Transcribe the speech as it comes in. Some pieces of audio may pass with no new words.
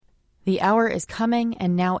The hour is coming,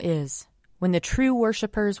 and now is, when the true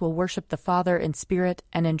worshippers will worship the Father in spirit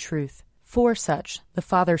and in truth. For such the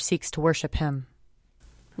Father seeks to worship him.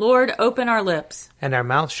 Lord, open our lips, and our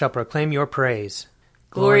mouth shall proclaim your praise.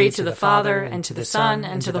 Glory to the Father, and to the Son,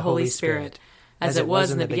 and to the Holy Spirit, as it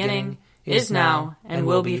was in the beginning, is now, and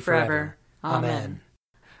will be forever. Amen.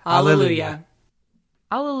 Alleluia.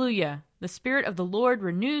 Alleluia. The Spirit of the Lord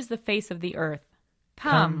renews the face of the earth.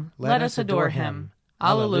 Come, let us adore him.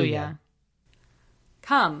 Alleluia.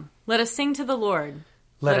 Come, let us sing to the Lord.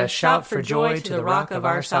 Let us shout for joy to the rock of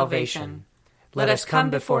our salvation. Let us come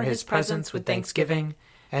before his presence with thanksgiving,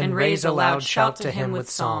 and raise a loud shout to him with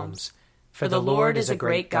psalms. For the Lord is a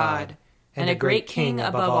great God, and a great King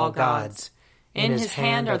above all gods. In his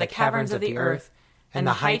hand are the caverns of the earth, and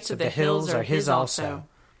the heights of the hills are his also.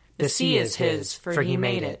 The sea is his, for he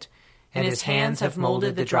made it, and his hands have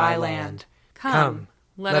molded the dry land. Come,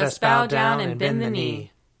 let us bow down and bend the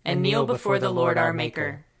knee, and kneel before the Lord our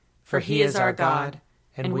Maker. For he is our God,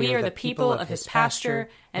 and we are the people of his pasture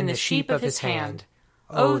and the sheep of his hand.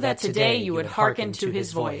 Oh, that today you would hearken to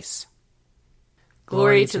his voice.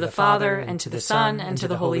 Glory to the Father, and to the Son, and to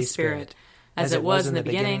the Holy Spirit, as it was in the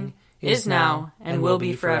beginning, is now, and will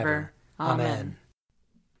be forever. Amen.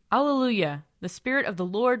 Alleluia. The Spirit of the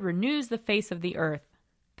Lord renews the face of the earth.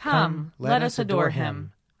 Come, let us adore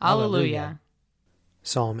him. Alleluia.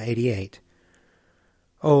 Psalm 88.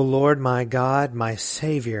 O Lord my God, my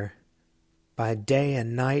Savior, by day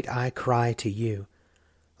and night I cry to you.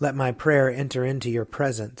 Let my prayer enter into your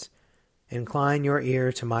presence. Incline your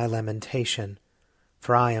ear to my lamentation,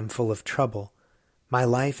 for I am full of trouble. My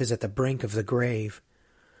life is at the brink of the grave.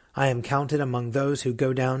 I am counted among those who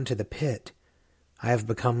go down to the pit. I have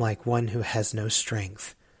become like one who has no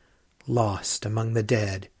strength, lost among the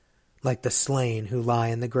dead, like the slain who lie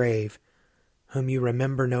in the grave, whom you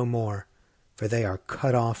remember no more, for they are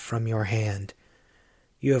cut off from your hand.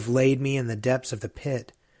 You have laid me in the depths of the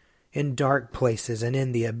pit, in dark places and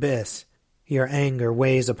in the abyss. Your anger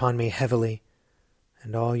weighs upon me heavily,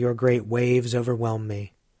 and all your great waves overwhelm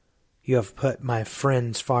me. You have put my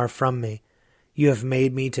friends far from me. You have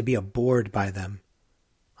made me to be abhorred by them.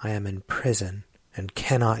 I am in prison and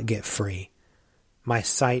cannot get free. My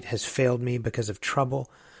sight has failed me because of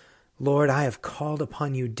trouble. Lord, I have called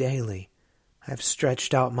upon you daily. I have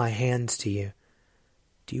stretched out my hands to you.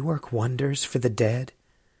 Do you work wonders for the dead?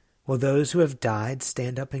 Will those who have died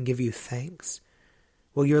stand up and give you thanks?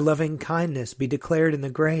 Will your loving kindness be declared in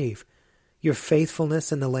the grave, your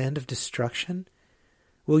faithfulness in the land of destruction?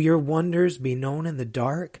 Will your wonders be known in the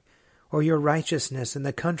dark, or your righteousness in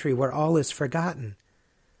the country where all is forgotten?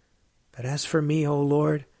 But as for me, O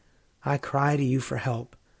Lord, I cry to you for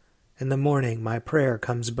help. In the morning my prayer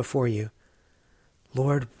comes before you.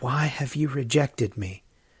 Lord, why have you rejected me?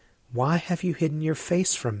 Why have you hidden your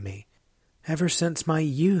face from me? Ever since my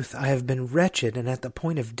youth I have been wretched and at the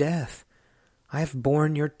point of death. I have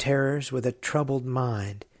borne your terrors with a troubled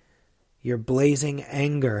mind. Your blazing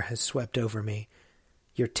anger has swept over me.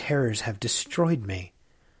 Your terrors have destroyed me.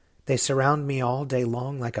 They surround me all day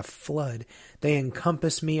long like a flood. They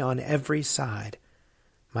encompass me on every side.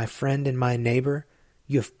 My friend and my neighbor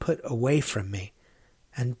you have put away from me,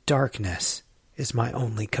 and darkness is my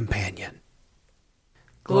only companion.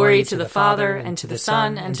 Glory to the Father, and to the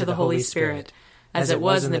Son, and to the Holy Spirit, as it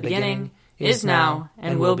was in the beginning, is now,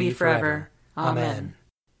 and will be forever. Amen.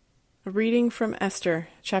 A reading from Esther,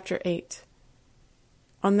 chapter 8.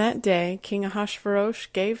 On that day King Ahasuerus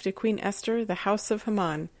gave to Queen Esther the house of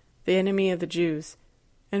Haman, the enemy of the Jews,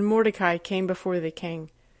 and Mordecai came before the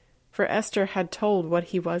king, for Esther had told what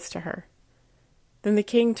he was to her. Then the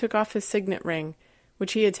king took off his signet ring,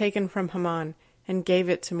 which he had taken from Haman, and gave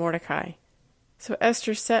it to Mordecai. So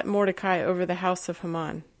Esther set Mordecai over the house of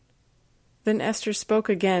Haman. Then Esther spoke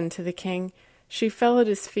again to the king. She fell at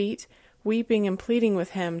his feet, weeping and pleading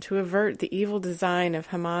with him to avert the evil design of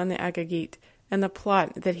Haman the Agagite and the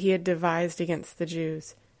plot that he had devised against the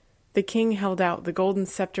Jews. The king held out the golden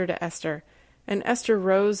scepter to Esther, and Esther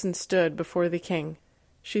rose and stood before the king.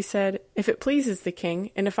 She said, "If it pleases the king,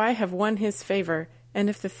 and if I have won his favor, and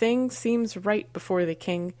if the thing seems right before the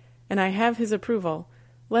king, and I have his approval,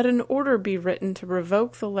 let an order be written to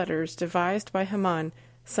revoke the letters devised by Haman,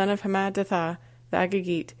 son of Hammedatha, the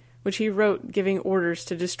Agagite, which he wrote giving orders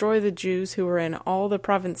to destroy the Jews who were in all the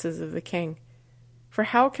provinces of the king. For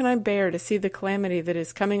how can I bear to see the calamity that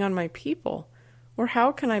is coming on my people? Or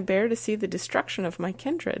how can I bear to see the destruction of my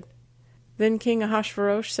kindred?" Then King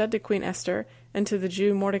Ahasuerus said to Queen Esther and to the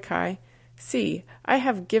Jew Mordecai, "See, I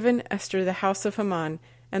have given Esther the house of Haman,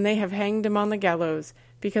 and they have hanged him on the gallows,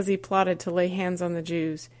 because he plotted to lay hands on the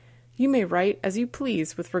Jews. You may write as you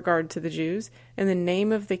please with regard to the Jews, in the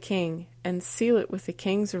name of the king, and seal it with the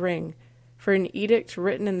king's ring. For an edict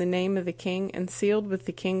written in the name of the king and sealed with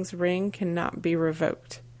the king's ring cannot be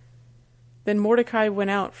revoked. Then Mordecai went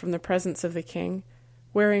out from the presence of the king,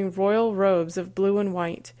 wearing royal robes of blue and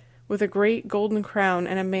white, with a great golden crown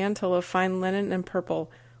and a mantle of fine linen and purple,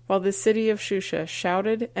 while the city of Shusha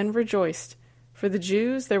shouted and rejoiced. For the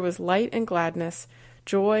Jews there was light and gladness,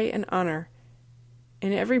 joy and honor.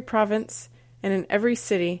 In every province and in every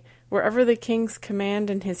city, wherever the king's command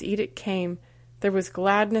and his edict came, there was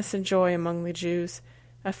gladness and joy among the Jews,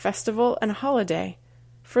 a festival and a holiday.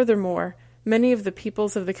 Furthermore, many of the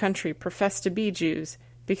peoples of the country professed to be Jews,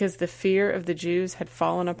 because the fear of the Jews had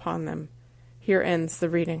fallen upon them. Here ends the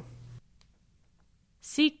reading.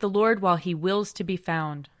 Seek the Lord while he wills to be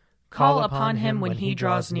found. Call upon him when he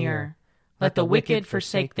draws near. Let the wicked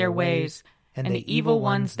forsake their ways, and the evil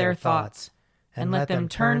ones their thoughts. And let them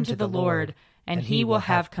turn to the Lord, and he will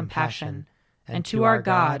have compassion. And to our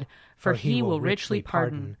God, for he will richly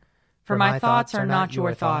pardon. For my thoughts are not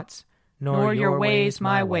your thoughts, nor your ways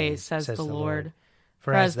my ways, says the Lord.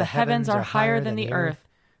 For as the heavens are higher than the earth,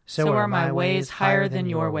 so are my ways higher than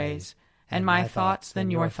your ways, and my thoughts than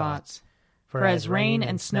your thoughts. For as rain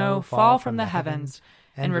and snow fall from the heavens,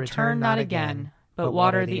 and return not again, but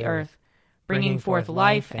water the earth, bringing forth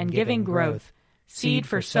life and giving growth, seed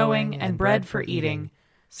for sowing and bread for eating,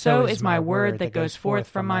 so is my word that goes forth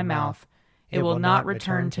from my mouth. It will not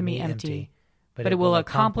return to me empty, but it will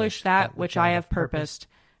accomplish that which I have purposed,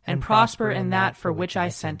 and prosper in that for which I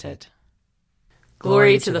sent it.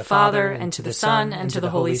 Glory to the Father, and to the Son, and to the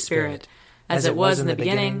Holy Spirit, as it was in the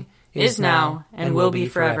beginning, is now, and will be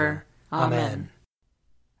forever. Amen.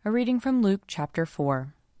 A reading from Luke chapter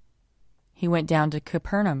 4. He went down to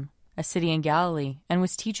Capernaum, a city in Galilee, and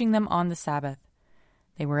was teaching them on the Sabbath.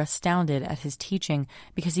 They were astounded at his teaching,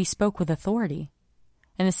 because he spoke with authority.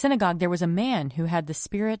 In the synagogue there was a man who had the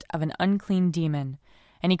spirit of an unclean demon,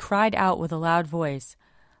 and he cried out with a loud voice,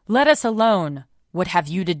 "Let us alone! What have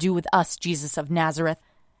you to do with us, Jesus of Nazareth?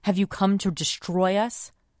 Have you come to destroy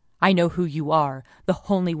us? I know who you are, the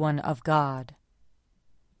Holy One of God."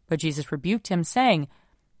 But Jesus rebuked him, saying,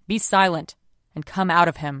 "Be silent, and come out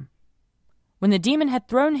of him." When the demon had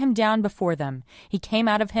thrown him down before them, he came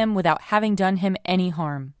out of him without having done him any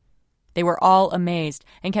harm. They were all amazed,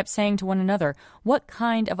 and kept saying to one another, "What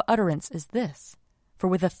kind of utterance is this? For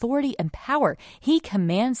with authority and power he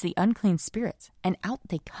commands the unclean spirits, and out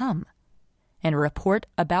they come." And a report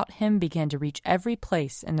about him began to reach every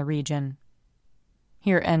place in the region.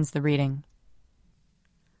 Here ends the reading.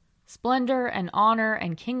 Splendor and honor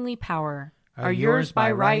and kingly power are yours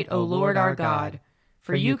by right, O Lord our God,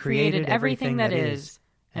 for you created everything that is,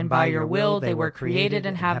 and by your will they were created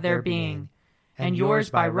and have their being. And yours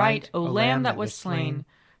by right, O Lamb that was slain,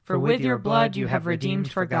 for with your blood you have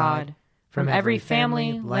redeemed for God, from every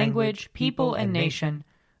family, language, people, and nation,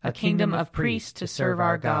 a kingdom of priests to serve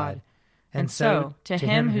our God. And so, to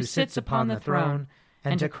him who sits upon the throne,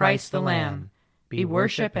 and to Christ the Lamb, be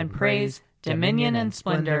worship and praise, dominion and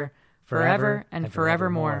splendor, forever and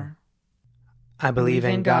forevermore. I believe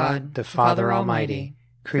in God, the Father Almighty,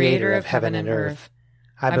 creator of heaven and earth.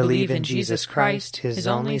 I believe in Jesus Christ, his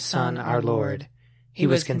only Son, our Lord. He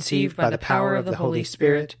was conceived by the power of the Holy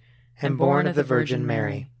Spirit, and born of the Virgin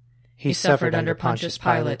Mary. He suffered under Pontius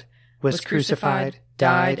Pilate, was crucified,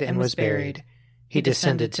 died, and was buried. He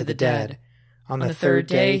descended to the dead. On the third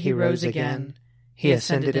day he rose again. He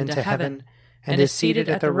ascended into heaven, and is seated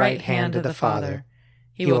at the right hand of the Father.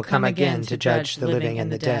 He will come again to judge the living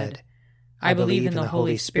and the dead. I believe in the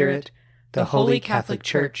Holy Spirit, the Holy Catholic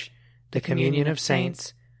Church, the communion of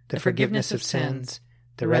saints, the forgiveness of sins,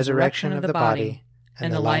 the resurrection of the body,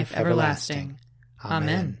 and the life everlasting.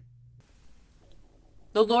 Amen.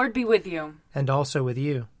 The Lord be with you. And also with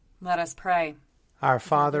you. Let us pray. Our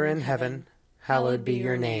Father in heaven, hallowed be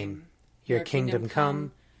your name. Your kingdom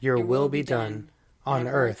come, your will be done, on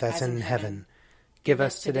earth as in heaven. Give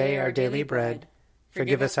us today our daily bread.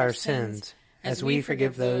 Forgive us our sins, as we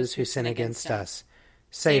forgive those who sin against us.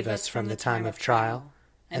 Save us from the time of trial,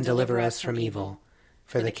 and deliver us from evil.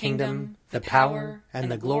 For the kingdom, the power,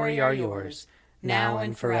 and the glory are yours, now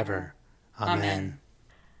and forever. Amen.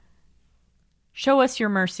 Show us your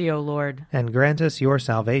mercy, O Lord. And grant us your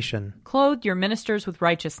salvation. Clothe your ministers with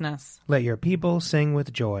righteousness. Let your people sing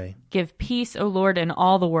with joy. Give peace, O Lord, in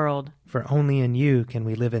all the world. For only in you can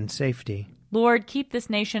we live in safety. Lord, keep this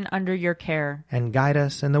nation under your care. And guide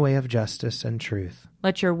us in the way of justice and truth.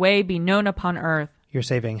 Let your way be known upon earth. Your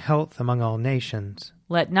saving health among all nations.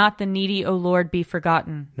 Let not the needy, O Lord, be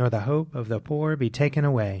forgotten. Nor the hope of the poor be taken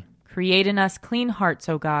away. Create in us clean hearts,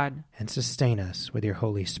 O God, and sustain us with your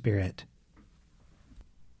Holy Spirit.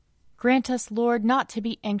 Grant us, Lord, not to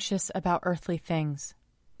be anxious about earthly things,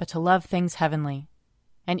 but to love things heavenly.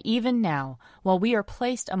 And even now, while we are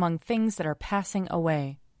placed among things that are passing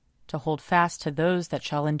away, to hold fast to those that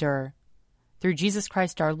shall endure. Through Jesus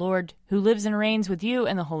Christ our Lord, who lives and reigns with you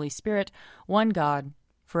and the Holy Spirit, one God,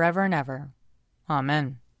 forever and ever.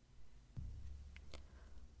 Amen.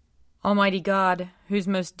 Almighty God, whose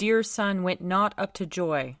most dear Son went not up to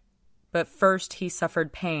joy, but first he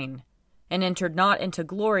suffered pain, and entered not into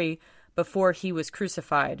glory before he was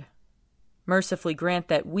crucified, mercifully grant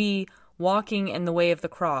that we, walking in the way of the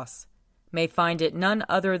cross, may find it none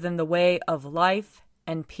other than the way of life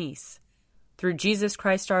and peace. Through Jesus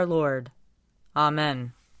Christ our Lord.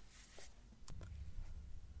 Amen.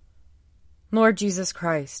 Lord Jesus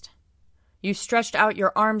Christ, you stretched out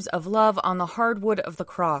your arms of love on the hard wood of the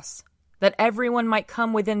cross, that everyone might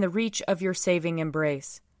come within the reach of your saving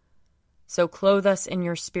embrace. So clothe us in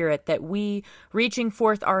your Spirit, that we, reaching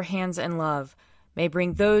forth our hands in love, may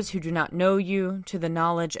bring those who do not know you to the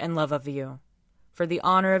knowledge and love of you. For the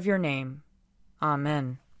honor of your name.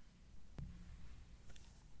 Amen.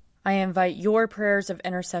 I invite your prayers of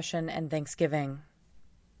intercession and thanksgiving.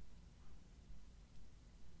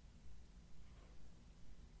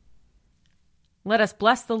 Let us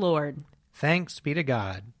bless the Lord. Thanks be to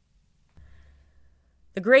God.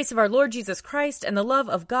 The grace of our Lord Jesus Christ and the love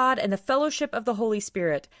of God and the fellowship of the Holy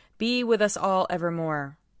Spirit be with us all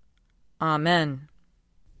evermore. Amen.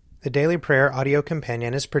 The Daily Prayer audio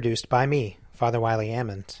companion is produced by me, Father Wiley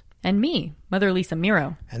Ammons. And me, Mother Lisa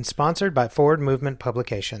Miro. And sponsored by Forward Movement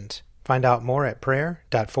Publications. Find out more at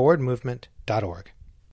prayer.forwardmovement.org.